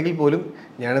എന്നുണ്ടെങ്കിൽ പോലും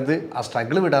ഞാനത് ആ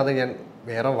സ്ട്രഗിൾ വിടാതെ ഞാൻ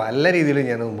വേറെ വല്ല രീതിയിലും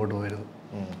ഞാൻ മുമ്പോട്ട് പോയിരുന്നു.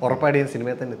 ഉറപ്പായിട്ട് ഞാൻ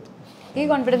സിനിമയിൽ തന്നെ എത്തും. ഈ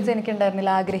കോൺഫിഡൻസ്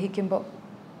എനിക്കുണ്ടായിരുന്നില്ല ആഗ്രഹിക്കുമ്പോൾ.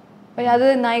 പക്ഷേ അത്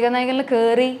നായകനിൽ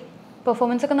കയറി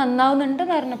പെർഫോമൻസ് ഒക്കെ നന്നാവുന്നുണ്ട്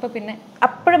എന്ന് പറഞ്ഞപ്പോൾ പിന്നെ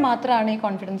അപ്പോഴും മാത്രമാണ് ഈ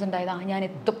കോൺഫിഡൻസ് ഉണ്ടായത്. ഞാൻ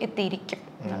എത്തിയിരിക്കും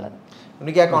എന്നുള്ളത്.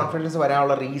 എനിക്ക് ആ കോൺഫിഡൻസ്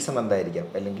വരാനുള്ള റീസൺ എന്തായിരിക്കാം?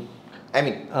 അല്ലെങ്കിൽ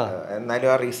എന്നാലും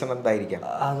ആ റീസൺ എന്തായിരിക്കാം?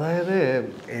 അതായത്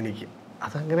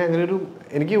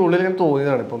എനിക്ക് ഉള്ളിൽ ഇങ്ങനെ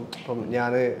തോന്നിയതാണ്. ഇപ്പം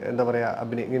ഞാൻ എന്താ പറയുക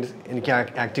എനിക്ക്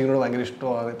ആക്ടിങ്ങിനോട് ഭയങ്കര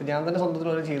ഇഷ്ടമാണ്. ഇപ്പം ഞാൻ തന്നെ സ്വന്തത്തിൽ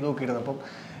വരെ ചെയ്ത് നോക്കിയിരുന്നു. അപ്പം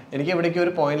എനിക്ക് എവിടേക്കും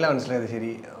ഒരു പോയിന്റിലാണ് മനസ്സിലായത്,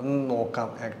 ശരി ഒന്ന് നോക്കാം,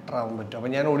 ആക്ടർ ആവാൻ പറ്റും.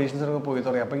 അപ്പം ഞാൻ ഓഡീഷൻസിനൊക്കെ പോയി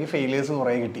തുടങ്ങി. അപ്പം എനിക്ക് ഫെയിലിയേഴ്സ്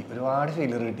കുറേ കിട്ടി, ഒരുപാട്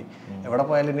ഫെയിലിയർ കിട്ടി. എവിടെ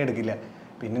പോയാലും എന്നെ എടുക്കില്ല.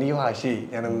 പിന്നെ എനിക്ക് വാശിയായി,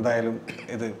 ഞാൻ എന്തായാലും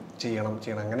ഇത് ചെയ്യണം.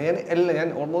 അങ്ങനെ ഞാൻ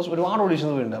ഓൾമോസ്റ്റ് ഒരുപാട്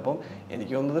ഓഡീഷൻസ് പോയിട്ടുണ്ട്. അപ്പം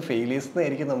എനിക്ക് തോന്നുന്നത്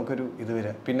ഫെയിലിയേഴ്സിനായിരിക്കും നമുക്കൊരു ഇത്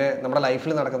വരിക. പിന്നെ നമ്മുടെ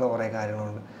ലൈഫിൽ നടക്കുന്ന കുറേ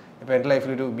കാര്യങ്ങളുണ്ട്. ഇപ്പോൾ എൻ്റെ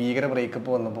ലൈഫിലൊരു ഭീകര ബ്രേക്കപ്പ്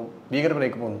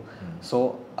വന്നു. സോ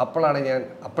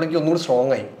അപ്പോഴെനിക്ക് ഒന്നുകൂടി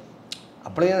സ്ട്രോങ് ആയി.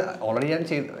 അപ്പോൾ ഞാൻ ഓൾറെഡി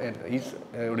ഈ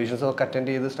ഓഡീഷൻസൊക്കെ അറ്റൻഡ്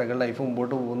ചെയ്ത് സ്ട്രഗിൾ ലൈഫ്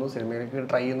മുമ്പോട്ട് പോകുന്നു, സിനിമയിലേക്ക്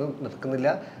ട്രൈ ചെയ്യുന്നു, നിൽക്കുന്നില്ല,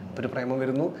 ഒരു പ്രേമം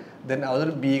വരുന്നു. ദെൻ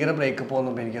അതൊരു ഭീകര ബ്രേക്കപ്പ്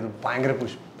വന്നപ്പോൾ എനിക്കത്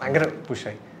ഭയങ്കര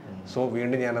പുഷായി. സോ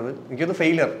വീണ്ടും എനിക്കത്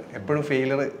ഫെയിലിയർ, എപ്പോഴും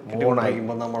ഫെയിലിയർ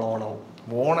കിട്ടിക്കൊണ്ടിരിക്കുമ്പോൾ നമ്മൾ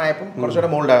ഓണായപ്പോൾ കുറച്ചുകൂടെ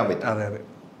മോൾഡാകാൻ പറ്റും. അതെ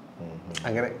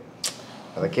അങ്ങനെ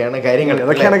അതൊക്കെയാണ് കാര്യങ്ങൾ.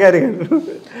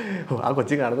 ആ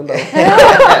കൊച്ചി കാണുന്നുണ്ടാവും.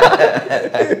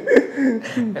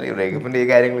 ബ്രേക്കപ്പിന്റെ ഈ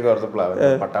കാര്യങ്ങൾ ഓർത്തപ്പോഴാണ്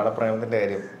പട്ടാള പ്രേമത്തിന്റെ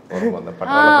കാര്യം ഓർമ്മ വന്നത്.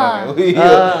 പട്ടാള പ്രേമം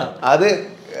അത്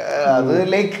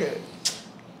ലൈക്ക്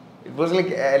ഇറ്റ് വാസ്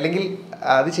ലൈക്ക്, അല്ലെങ്കിൽ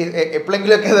അത്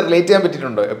എപ്പോഴെങ്കിലും ഒക്കെ അത് റിലേറ്റ് ചെയ്യാൻ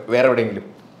പറ്റിയിട്ടുണ്ടോ വേറെ എവിടെയെങ്കിലും?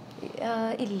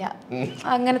 ഇല്ല,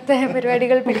 അങ്ങനത്തെ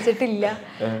പരിപാടികൾ പിടിച്ചിട്ടില്ല.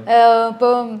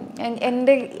 ഇപ്പോൾ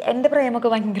എൻ്റെ പ്രേമൊക്കെ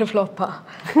ഭയങ്കര ഫ്ലോപ്പാണ്.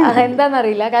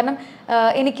 എന്താണെന്നറിയില്ല. കാരണം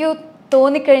എനിക്ക്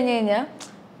തോന്നിക്കഴിഞ്ഞ് കഴിഞ്ഞാൽ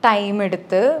ടൈം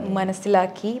എടുത്ത്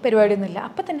മനസ്സിലാക്കി പരിപാടിയൊന്നുമില്ല,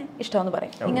 അപ്പം തന്നെ ഇഷ്ടമെന്ന്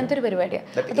പറയും. ഇങ്ങനത്തെ ഒരു പരിപാടിയാണ്.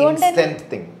 അതുകൊണ്ട്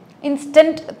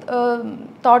ഇൻസ്റ്റൻറ്റ്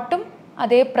തോട്ടും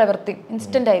അതേ പ്രവൃത്തി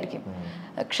ഇൻസ്റ്റൻ്റ് ആയിരിക്കും.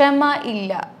 ക്ഷമ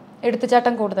ഇല്ല,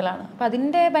 എടുത്തുചാട്ടം കൂടുതലാണ്. അപ്പം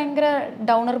അതിൻ്റെ ഭയങ്കര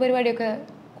ഡൗണർ പരിപാടിയൊക്കെ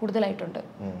കൂടുതലായിട്ടുണ്ട്.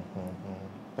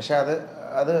 പക്ഷെ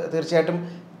അത് തീർച്ചയായിട്ടും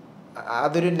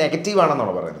അതൊരു നെഗറ്റീവ്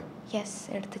ആണെന്നാണ് പറയുന്നത്. യെസ്,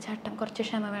 എടുത്തുചാട്ടം, കുറച്ച്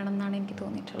ക്ഷമ വേണം എന്നാണ് എനിക്ക്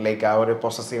തോന്നിയിട്ടുള്ളത്. ലൈക്ക് ആ ഒരു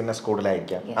പൊസസീവ്നെസ്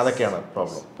കൂടുതലായിരിക്കാം, അതൊക്കെയാണ്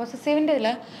പ്രോബ്ലം. പൊസസീവിൻ്റെ ഇല്ല.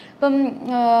 ഇപ്പം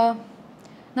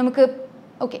നമുക്ക്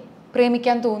ഓക്കെ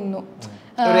പ്രേമിക്കാൻ തോന്നുന്നു,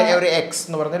 ഒരു എക്സ്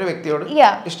എന്ന് പറഞ്ഞൊരു വ്യക്തിയോട്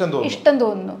ഇഷ്ടം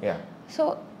തോന്നുന്നു. സോ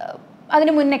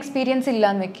അതിന് മുൻ എക്സ്പീരിയൻസ്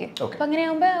ഇല്ലാന്ന് വെക്ക്. അപ്പം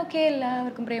അങ്ങനെയാകുമ്പോൾ ഓക്കെ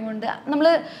എല്ലാവർക്കും പ്രേമമുണ്ട്. നമ്മൾ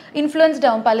ഇൻഫ്ലുവൻസ്ഡ്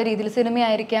ആവും പല രീതിയിൽ.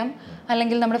 സിനിമയായിരിക്കാം,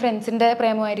 അല്ലെങ്കിൽ നമ്മുടെ ഫ്രണ്ട്സിൻ്റെ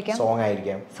പ്രേമമായിരിക്കാം, സോങ്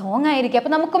ആയിരിക്കാം.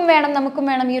 അപ്പം നമുക്കും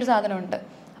വേണം ഈ ഒരു സാധനമുണ്ട്.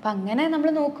 അപ്പം അങ്ങനെ നമ്മൾ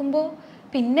നോക്കുമ്പോൾ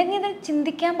പിന്നെ ഇത്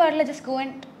ചിന്തിക്കാൻ പാടില്ല, ജസ്റ്റ് ഗോ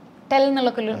ആൻഡ് ടെൽ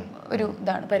എന്നുള്ള ഒരു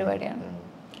ഇതാണ്, പരിപാടിയാണ്.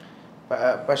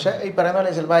 പക്ഷേ ഈ പറയുന്ന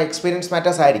പോലെ ചിലപ്പോൾ എക്സ്പീരിയൻസ്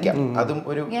മാറ്റേഴ്സ് ആയിരിക്കാം. അതും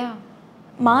ഒരു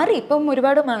മാറി, ഇപ്പം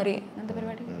ഒരുപാട് മാറി അങ്ങനത്തെ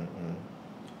പരിപാടി.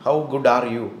 How good are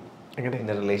you in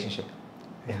A relationship?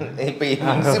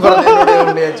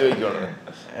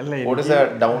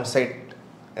 Down side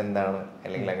എന്താണ്,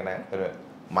 അല്ലെങ്കിൽ അങ്ങനെ ഒരു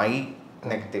മൈ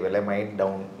നെഗറ്റീവ് അല്ലെ മൈ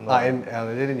ഡൗൺ?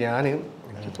 ഞാൻ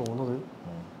എനിക്ക് തോന്നുന്നത്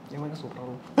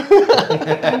സൂപ്പറാണ്.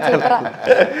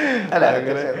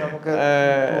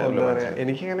 എന്താ പറയാ,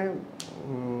 എനിക്കങ്ങനെ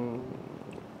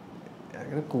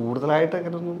അങ്ങനെ കൂടുതലായിട്ട്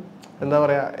അങ്ങനെ ഒന്നും എന്താ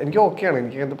പറയാ, എനിക്ക് ഓക്കെയാണ്.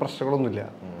 എനിക്ക് അങ്ങനത്തെ പ്രശ്നങ്ങളൊന്നുമില്ല.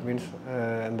 മീൻസ്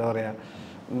എന്താ പറയാ,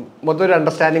 മൊത്തം ഒരു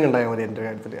അണ്ടർസ്റ്റാൻഡിങ് ഉണ്ടായാൽ മതി എൻ്റെ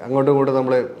കാര്യത്തിൽ. അങ്ങോട്ടും ഇങ്ങോട്ടും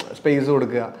നമ്മൾ സ്പേസ്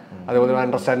കൊടുക്കുക, അതേപോലെ ഒരു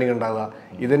അണ്ടർസ്റ്റാൻഡിങ് ഉണ്ടാവുക.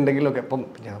 ഇതുണ്ടെങ്കിലൊക്കെ ഇപ്പം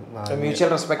മ്യൂച്വൽ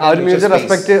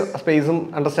റെസ്പെക്ട്, സ്പേസും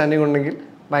അണ്ടർസ്റ്റാൻഡിങ് ഉണ്ടെങ്കിൽ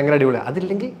ഭയങ്കര അടിപൊളിയാണ്.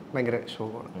 അതില്ലെങ്കിൽ ഭയങ്കര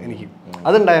ഷോക്കാണ് എനിക്ക്.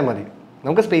 അതുണ്ടായാൽ മതി.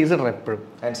 നമുക്ക് സ്പേസ് ഇടണം എപ്പോഴും,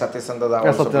 സത്യസന്ധത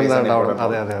ഉണ്ടാവണം.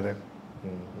 അതെ അതെ അതെ,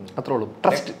 അത്രേ ഉള്ളൂ.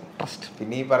 ട്രസ്റ്റ്.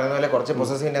 പിന്നെ ഈ പറയുന്ന പോലെ കുറച്ച്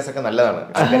പൊസസീവ്നെസ് ഒക്കെ നല്ലതാണ്,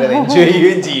 എൻജോയ്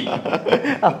ചെയ്യുകയും ചെയ്യും.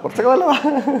 കുറച്ചൊക്കെ നല്ലതാണ്.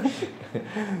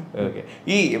 ഓക്കെ.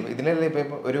 ഈ ഇതിനെല്ലാം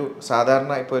ഇപ്പം ഒരു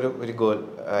സാധാരണ ഇപ്പോൾ ഒരു ഗോൾ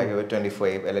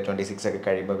 25 അല്ലെങ്കിൽ 26 ഒക്കെ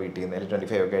കഴിയുമ്പോൾ വീട്ടിൽ നിന്ന്, അല്ലെങ്കിൽ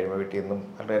 25 ഒക്കെ കഴിയുമ്പോൾ വീട്ടിൽ നിന്നും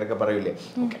അവരുടെയൊക്കെ പറയൂലേ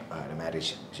ഓക്കെ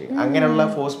മാരേജ്, അങ്ങനെയുള്ള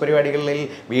ഫോഴ്സ് പരിപാടികളിൽ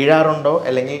വീഴാറുണ്ടോ?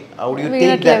 അല്ലെങ്കിൽ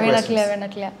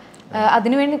വീണിട്ടില്ല.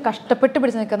 അതിനുവേണ്ടി കഷ്ടപ്പെട്ട്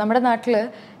പിടിച്ച് നിൽക്കുക. നമ്മുടെ നാട്ടിൽ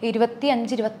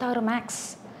 25-26 മാക്സ്,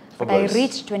 ഐ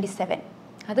റീച്ച് 27.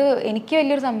 അത് എനിക്ക്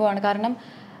വലിയൊരു സംഭവമാണ്. കാരണം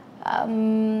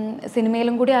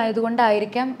സിനിമയിലും കൂടി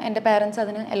ആയതുകൊണ്ടായിരിക്കാം എൻ്റെ പാരൻസ്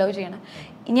അതിന് അലോ ചെയ്യണം.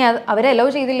 ഇനി അവരെ അലോ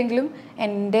ചെയ്തില്ലെങ്കിലും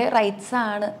എൻ്റെ റൈറ്റ്സ്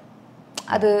ആണ്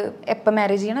അത് എപ്പോൾ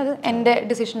മാരേജ് ചെയ്യണം, അത് എൻ്റെ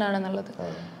ഡിസിഷനാണെന്നുള്ളത്.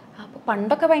 അപ്പോൾ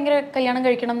പണ്ടൊക്കെ ഭയങ്കര കല്യാണം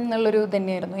കഴിക്കണം എന്നുള്ളൊരു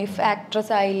തന്നെയായിരുന്നു. ഇഫ്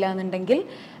ആക്ട്രസ് ആയില്ല എന്നുണ്ടെങ്കിൽ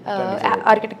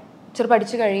ആർക്കിടെക്ചർ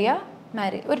പഠിച്ചു കഴിയുക,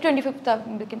 മാരേജ് ഒരു 25th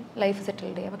ആകുമ്പോഴേക്കും ലൈഫ്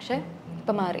സെറ്റിൽഡ് ചെയ്യുക. പക്ഷേ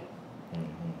ഇപ്പം മാറി.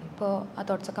 ഇപ്പോൾ ആ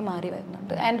തോട്ട്സൊക്കെ മാറി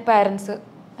വരുന്നുണ്ട്. ആൻഡ് പാരൻസ്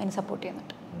അതിന് സപ്പോർട്ട്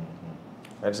ചെയ്യുന്നുണ്ട്.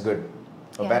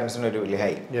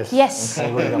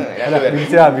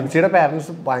 വിൻസിയുടെ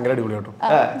പാരന്റ്സ് ഭയങ്കര അടിപൊളിയാട്ടോ,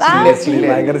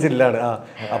 ഭയങ്കര ചില്ലാണ്.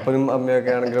 അപ്പനും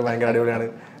അമ്മയൊക്കെ ആണെങ്കിലും ഭയങ്കര അടിപൊളിയാണ്.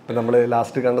 ഇപ്പൊ നമ്മള്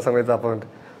ലാസ്റ്റ് കണ്ട സമയത്ത് അപ്പം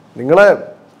നിങ്ങളെ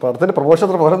പടത്തിന്റെ പ്രൊമോഷൻ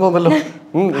അത്ര പോരാൻ തോന്നല്ലോ.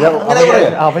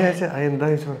 അപ്പൊ എന്താ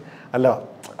ചോദിച്ചു അല്ല,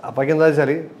 അപ്പൊക്കെ എന്താ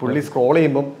വെച്ചാല് പുള്ളി സ്ക്രോൾ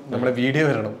ചെയ്യുമ്പോൾ നമ്മുടെ വീഡിയോ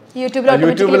വരണം,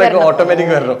 യൂട്യൂബിലൊക്കെ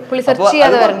ഓട്ടോമാറ്റിക് വരണം.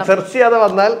 സെർച്ച് ചെയ്യാതെ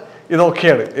വന്നാൽ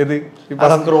ഇതൊക്കെയാണ്. ഇത്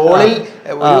സ്ക്രോളിൽ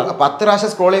 10 പ്രാവശ്യം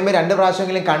സ്ക്രോൾ ചെയ്യുമ്പോൾ 2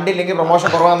 പ്രാവശ്യമെങ്കിലും കണ്ടില്ലെങ്കിൽ പ്രൊമോഷൻ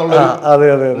കുറവാന്നുള്ള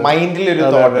മൈൻഡിൽ ഒരു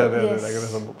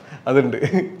അതുണ്ട്.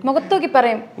 മുഖത്ത് നോക്കി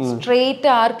പറയും, സ്ട്രെയിറ്റ്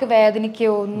ആർക്ക്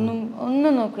വേദനിക്കോ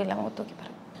ഒന്നും നോക്കില്ല, മുഖത്ത് നോക്കി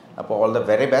പറയും. അപ്പോൾ all the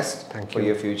very best for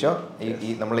your future. ഈ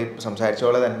നമ്മൾ ഈ സംസാരിച്ച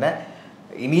പോലെ തന്നെ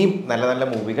ഇനിയും നല്ല നല്ല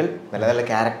മൂവികൾ, നല്ല നല്ല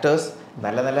ക്യാരക്ടേഴ്സ്,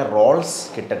 നല്ല നല്ല റോൾസ്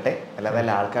കിട്ടട്ടെ, നല്ല നല്ല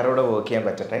ആൾക്കാരോട് വർക്ക് ചെയ്യാൻ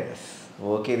പറ്റട്ടെ.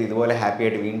 വർക്ക് ചെയ്ത് ഇതുപോലെ ഹാപ്പി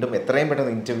ആയിട്ട് വീണ്ടും എത്രയും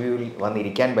പെട്ടെന്ന് ഇന്റർവ്യൂവിൽ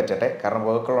വന്നിരിക്കാൻ പറ്റട്ടെ. കാരണം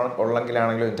വർക്ക്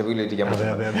ഉള്ളെങ്കിലാണെങ്കിലും ഇന്റർവ്യൂവിൽ ഇരിക്കാൻ പറ്റും.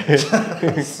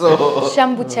 സോ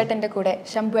ശംഭുചേട്ടന്റെ കൂടെ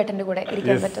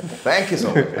ഇരിക്കാൻ പറ്റും. Thank you so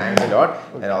much. Thanks a lot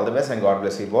and all the best and God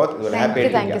bless you both. Happy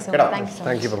ആയിട്ട്.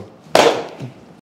 Thank you bro.